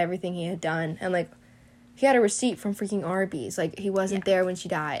 everything he had done. And, like, he had a receipt from freaking Arby's. Like, he wasn't there when she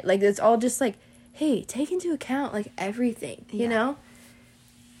died. Like, it's all just, like, hey, take into account, like, everything. You know?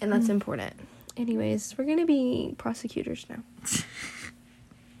 And that's important. Anyways, we're gonna be prosecutors now.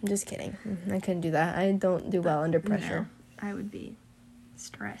 I'm just kidding. I couldn't do that. I don't do well under pressure. No, I would be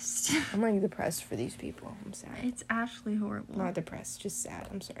stressed. I'm like depressed for these people. I'm sad. It's actually horrible. Not depressed, just sad.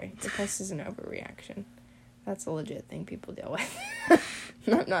 I'm sorry. Depressed is an overreaction. That's a legit thing people deal with.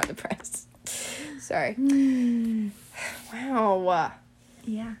 I'm not depressed. Sorry. Wow.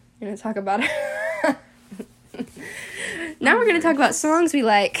 Yeah. We're going to talk about it. Now we're going to talk about songs we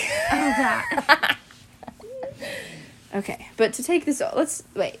like. Oh, that. Okay, but to take this, let's,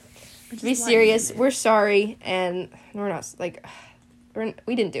 wait. To be Just serious, let me- we're sorry, and we're not, like,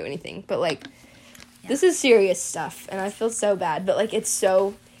 we didn't do anything, but, like, this is serious stuff, and I feel so bad, but, like, it's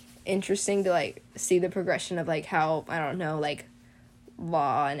so interesting to, like, see the progression of, like, how, I don't know, like,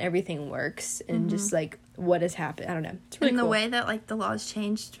 law and everything works, and just, like, what has happened. I don't know. It's really And the cool. way that, like, the laws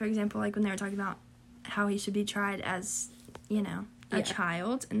changed, for example, like, when they were talking about how he should be tried as, you know, a Yeah.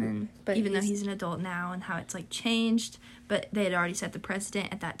 child, and then But even though he's an adult now, and how it's, like, changed, but they had already set the precedent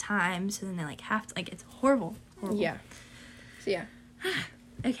at that time, so then they, like, have to, like, it's horrible. Yeah. So, yeah.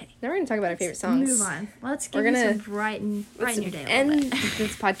 Okay. Now we're going to talk about our favorite songs. Move on. Let's We're give you gonna- some brighten your day a end little bit.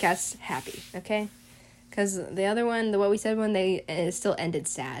 this podcast happy, okay? Because the other one, the What We Said one, it still ended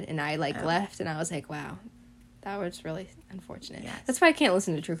sad, and I like left, and I was like, wow, that was really unfortunate. Yes. That's why I can't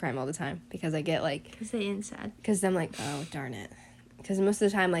listen to true crime all the time, because I get like, Because they end sad. because I'm like, oh darn it, because most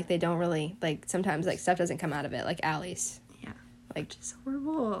of the time like they don't really like sometimes like stuff doesn't come out of it, like Allie's. Yeah. Like, It's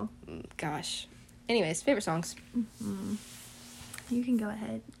horrible. gosh. Anyways, favorite songs. You can go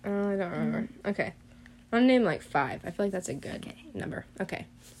ahead. I don't remember. Okay. I'm gonna name like 5. I feel like that's a good Okay. number. Okay.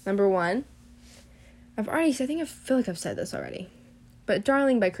 Number 1. I think I feel like I've said this already. But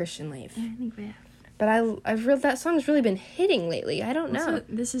Darling by Christian Leave. I think we have. But I've read that song's really been hitting lately. I don't know. Also,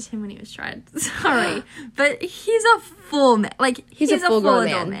 this is him when he was tried. Sorry. But he's a full man. Like, he's a full full-grown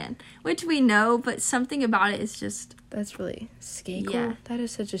adult man. man. Which we know, but something about it is just... That's really sketchy. Yeah. That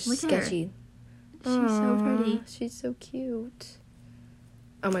is such a Look at her. sketchy. She's so pretty. Aw, she's so cute.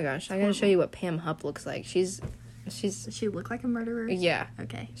 Oh my gosh, I gotta show you what Pam Hupp looks like. She's Does she look like a murderer? yeah,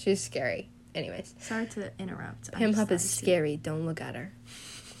 Okay. she's scary. Anyways, Sorry to interrupt. Pam Hupp is scary. Don't look at her.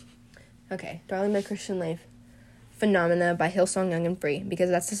 Okay, Darling by Christian Leave. Phenomena by Hillsong Young and Free, because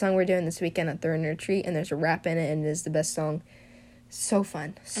that's the song we're doing this weekend at Thorn Retreat, and there's a rap in it, and it is the best song. So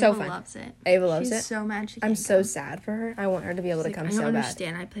fun. So Ava fun. loves it. Ava loves She's it. so mad she I'm can't so come. sad for her. I want her to be able to She's come like, I don't so bad.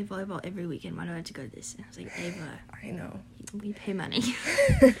 understand. I play volleyball every weekend. Why do I have to go to this? And I was like, Ava, I know. we pay money.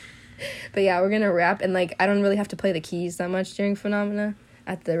 But yeah, we're gonna rap, and like I don't really have to play the keys that much during Phenomena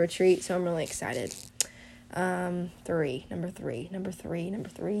at the retreat, so I'm really excited. Number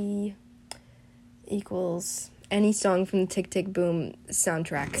three equals any song from the Tick Tick Boom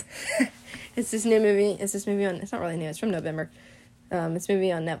soundtrack. It's this movie on, it's not really new, it's from November. It's a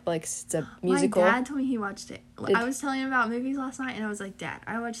movie on Netflix. It's a musical. My dad told me he watched it. Did- I was telling him about movies last night, and I was like, Dad,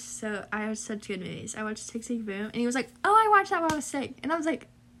 I watch such good movies. I watched Tick Tick Boom, and he was like, oh, I watched that when I was sick. And I was like,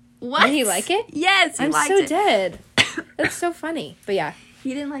 what? Did he like it? Yes, he I'm liked so it. dead. That's so funny. But yeah,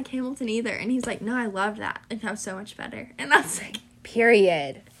 He didn't like Hamilton either, and he's like, no, I loved that. And that was so much better. And I was like,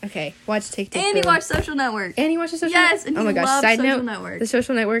 period. Okay, watch Tick Tick and Boom. he watched Social Network. And he watches Social Yes, and Oh he my gosh, loves side Social note, Network. The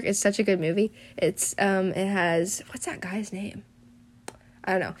Social Network is such a good movie. It's it has, what's that guy's name?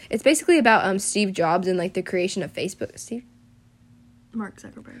 I don't know. It's basically about Steve Jobs and like the creation of Facebook. Mark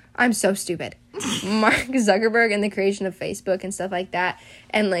Zuckerberg. I'm so stupid. Mark Zuckerberg and the creation of Facebook and stuff like that.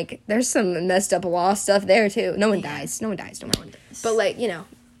 And like there's some messed up law stuff there too. No one dies. Don't worry. But like, you know,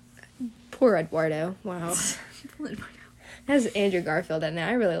 poor Eduardo. Wow. It has Andrew Garfield in it.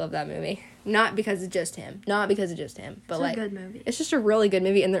 I really love that movie. Not because it's just him. But It's like, a good movie. it's just a really good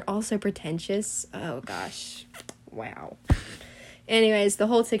movie, and they're all so pretentious. Oh gosh. Wow. Anyways, the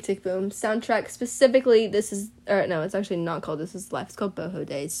whole Tick Tick Boom soundtrack, specifically, it's actually not called This Is Life. It's called Boho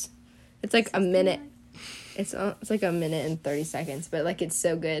Days. It's like a minute. It's like a minute and 30 seconds, but like it's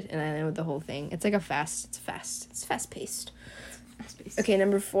so good, and I know the whole thing. It's like it's fast paced. Okay,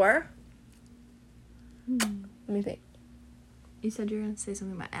 number 4. Let me think. You said you were going to say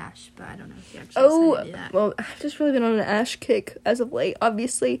something about Ash, but I don't know if you actually decided to do that. Well, I've just really been on an Ash kick as of late.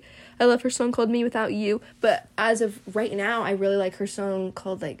 Obviously, I love her song called Me Without You, but as of right now, I really like her song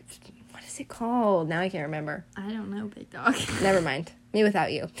called, like, what is it called? Now I can't remember. I don't know, big dog. Never mind. Me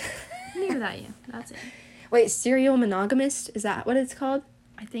Without You. Me without you. That's it. Wait, Serial Monogamist? Is that what it's called?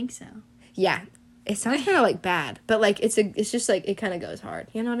 I think so. Yeah. It sounds kind of like bad, but like it's just like it kind of goes hard.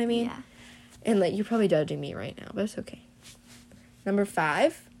 You know what I mean? Yeah. And like you're probably judging me right now, but it's okay. Number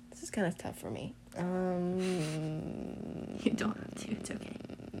 5. This is kind of tough for me. You don't have to. It's okay.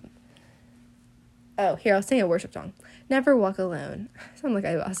 Oh, here, I'll sing a worship song. Never Walk Alone. Sound like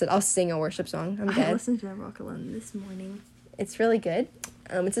I said I'll sing a worship song. I'm I dead. listened to Never Walk Alone this morning. It's really good.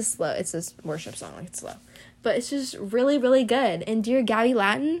 It's a worship song. Like, it's slow. But it's just really, really good. And dear Gabby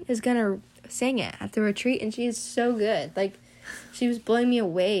Latin is going to sing it at the retreat, and she is so good. Like, she was blowing me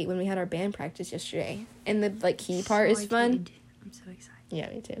away when we had our band practice yesterday. And the, like, key part is fun. I'm so excited. Yeah,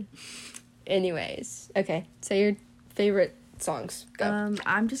 me too. Anyways. Okay, so your favorite songs? Go.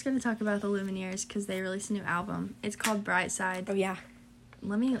 I'm just gonna talk about the Lumineers because they released a new album. It's called Bright Side. Oh yeah.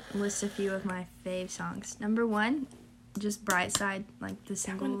 Let me list a few of my fave songs. Number 1, just Bright Side, like the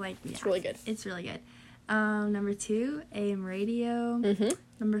single, like It's really good. It's really good. Number 2, AM Radio. Mm-hmm.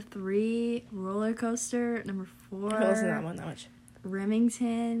 Number 3, Roller Coaster. Number 4, I haven't listened to that one that much.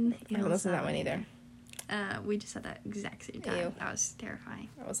 Remington. I haven't listened to that one either. We just had that exact same time. Ew. That was terrifying.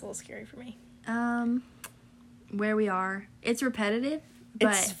 That was a little scary for me. Where We Are. It's repetitive, but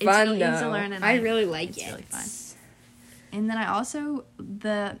It's fun really though. easy to learn, and I really like it's it. really fun. And then I also,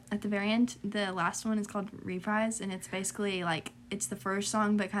 at the very end, the last one is called Reprise, and it's basically like, it's the first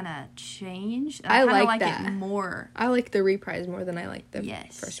song, but kind of changed. I kinda like it that. more. I like the reprise more than I like the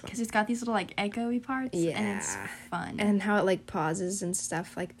Yes, first one. because it's got these little like echoey parts, and it's Yeah. fun. And how it like pauses and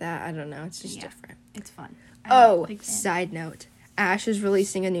stuff like that. I don't know. It's just Yeah. different. It's fun. I'm a Oh, big fan. side note. Ash is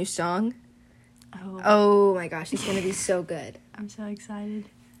releasing a new song. Oh, Oh my gosh, it's gonna be so good. I'm so excited.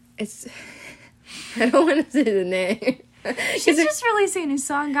 It's I don't want to say the name. She's just releasing a new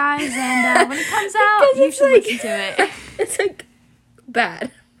song, guys, and when it comes out, Because you it's should like- listen to it. It's like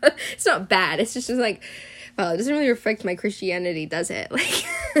bad. It's not bad. It's just like, well, it doesn't really reflect my Christianity, does it? Like,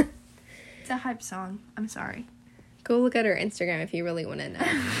 It's a hype song. I'm sorry. go look at her Instagram if you really want to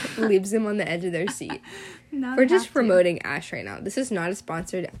know. Leaves them on the edge of their seat. No, We're you just have to. promoting Ash right now. This is not a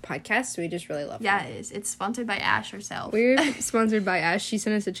sponsored podcast. We just really love Yeah, her. it is. It's sponsored by Ash herself. We're sponsored by Ash. She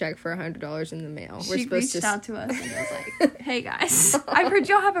sent us a check for $100 in the mail. We're She supposed reached to out to us and was like, "Hey guys, I've heard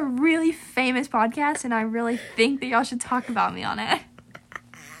y'all have a really famous podcast, and I really think that y'all should talk about me on it."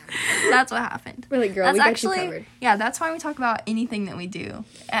 That's what happened. We're like, girl, That's we got actually, you covered. yeah, that's why we talk about anything that we do. Kids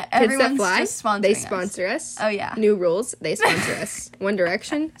That Everyone's Fly, just sponsoring they us. sponsor us. Oh yeah, New Rules, they sponsor us. One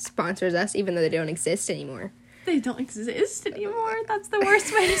Direction sponsors us, even though they don't exist anymore. they don't exist anymore. That's the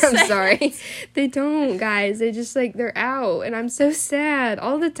worst way to say. I'm it. sorry. They don't, guys. They just, like, they're out. And I'm so sad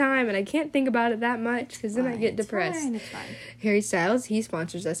all the time. And I can't think about it that much because then I get It's depressed. fine, it's fine. Harry Styles, he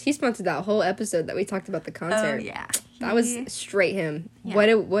sponsors us. He sponsored that whole episode that we talked about the Oh concert. yeah, That was He- straight him. Yeah.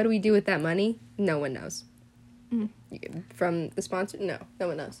 What do we do with that money? No one knows. Mm. From the sponsor? No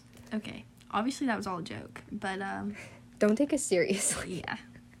one knows. okay. Obviously, that was all a joke, but Don't take us seriously. yeah.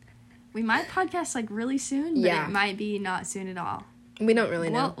 We might podcast like really soon, but Yeah. it might be not soon at all. We don't really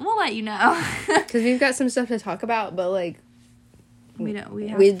know. We'll let you know. Because we've got some stuff to talk about, but, like, we don't. We,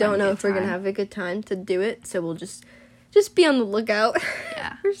 have we to don't find a know good if we're going to time. have a good time to do it. So we'll just be on the lookout.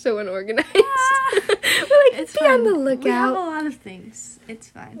 Yeah. We're so unorganized. Ah, We're like, It's be on fine. the We have a lookout. lot of things. It's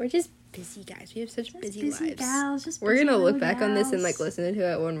fine. We're just busy, guys. We have such Just busy busy lives. gals. Just We're busy gonna look little back on this and like gals. listen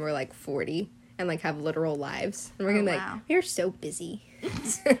to it when we're like 40 and like have literal lives. And we're Oh, gonna be wow. like, we're so busy.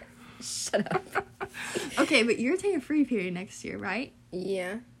 Shut up. Okay, but you're taking a free period next year, right?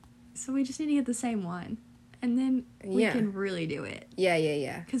 Yeah. So we just need to get the same one, and then we Yeah. can really do it.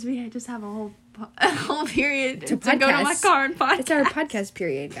 Yeah. Because we just have a whole period To to go to my podcast. car and podcast. It's our podcast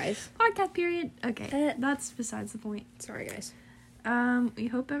period, guys. Podcast period. Okay, that's besides the point. Sorry, guys. We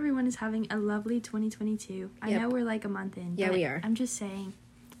hope everyone is having a lovely 2022. I Yep. know we're like a month in. Yeah, but we are. I'm just saying.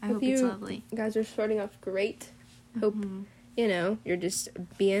 I hope it's lovely. guys are starting off great. Hope Mhm. you're just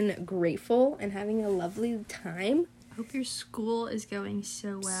being grateful and having a lovely time. I hope your school is going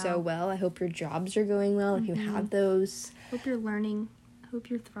so well. So well. I hope your jobs are going well if you have those. Hope you're learning. Hope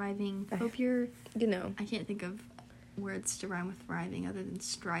you're thriving. Hope you're. I can't think of words to rhyme with thriving other than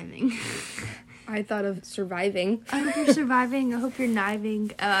striving. I thought of surviving. I hope you're surviving. I hope you're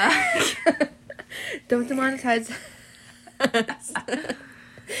kniving. Don't demonetize.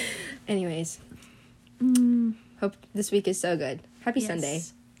 Anyways, hope this week is so good. Happy Yes. Sunday.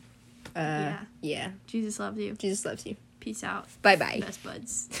 Yeah. Jesus loves you. Jesus loves you. Peace out. Bye bye. Best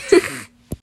buds.